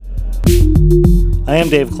I am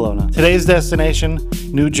Dave Colonna. Today's destination,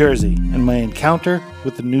 New Jersey, and my encounter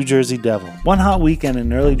with the New Jersey Devil. One hot weekend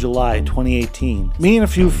in early July 2018, me and a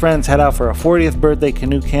few friends head out for a 40th birthday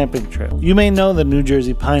canoe camping trip. You may know the New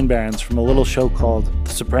Jersey Pine Barrens from a little show called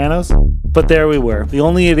The Sopranos. But there we were, the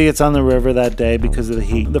only idiots on the river that day because of the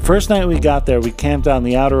heat. The first night we got there, we camped on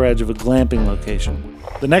the outer edge of a glamping location.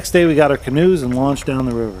 The next day we got our canoes and launched down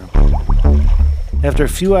the river. After a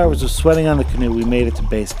few hours of sweating on the canoe, we made it to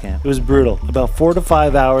base camp. It was brutal. About 4 to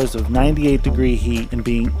 5 hours of 98-degree heat and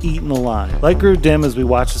being eaten alive. Light grew dim as we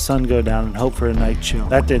watched the sun go down and hoped for a night chill.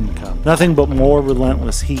 That didn't come. Nothing but more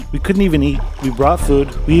relentless heat. We couldn't even eat. We brought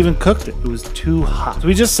food. We even cooked it. It was too hot. So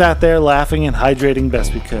we just sat there laughing and hydrating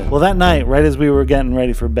best we could. Well, that night, right as we were getting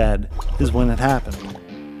ready for bed, is when it happened.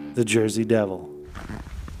 The Jersey Devil.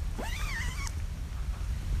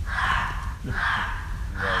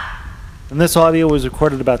 And this audio was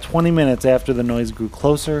recorded about 20 minutes after the noise grew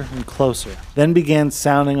closer and closer, then began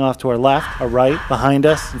sounding off to our left, our right, behind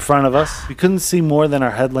us, in front of us. We couldn't see more than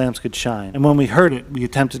our headlamps could shine, and when we heard it, we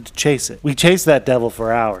attempted to chase it. We chased that devil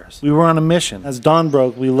for hours. We were on a mission. As dawn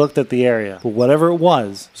broke, we looked at the area, but whatever it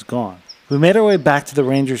was gone. We made our way back to the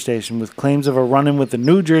ranger station with claims of a run-in with the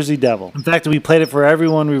New Jersey Devil. In fact, we played it for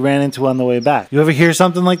everyone we ran into on the way back. You ever hear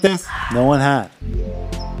something like this? No one had.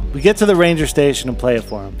 We get to the ranger station and play it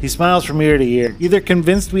for him. He smiles from ear to ear, either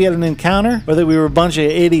convinced we had an encounter or that we were a bunch of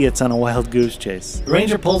idiots on a wild goose chase. The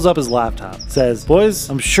ranger pulls up his laptop, says, "Boys,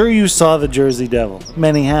 I'm sure you saw the Jersey Devil.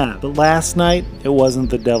 Many have, but last night it wasn't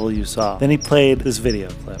the devil you saw." Then he played this video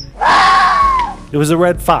clip. It was a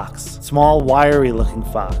red fox, small, wiry looking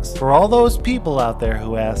fox. For all those people out there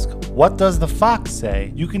who ask, what does the fox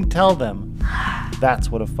say? You can tell them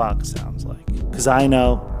that's what a fox sounds like. Because I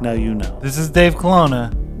know, now you know. This is Dave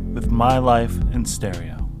Colonna with My Life in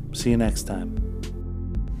Stereo. See you next time.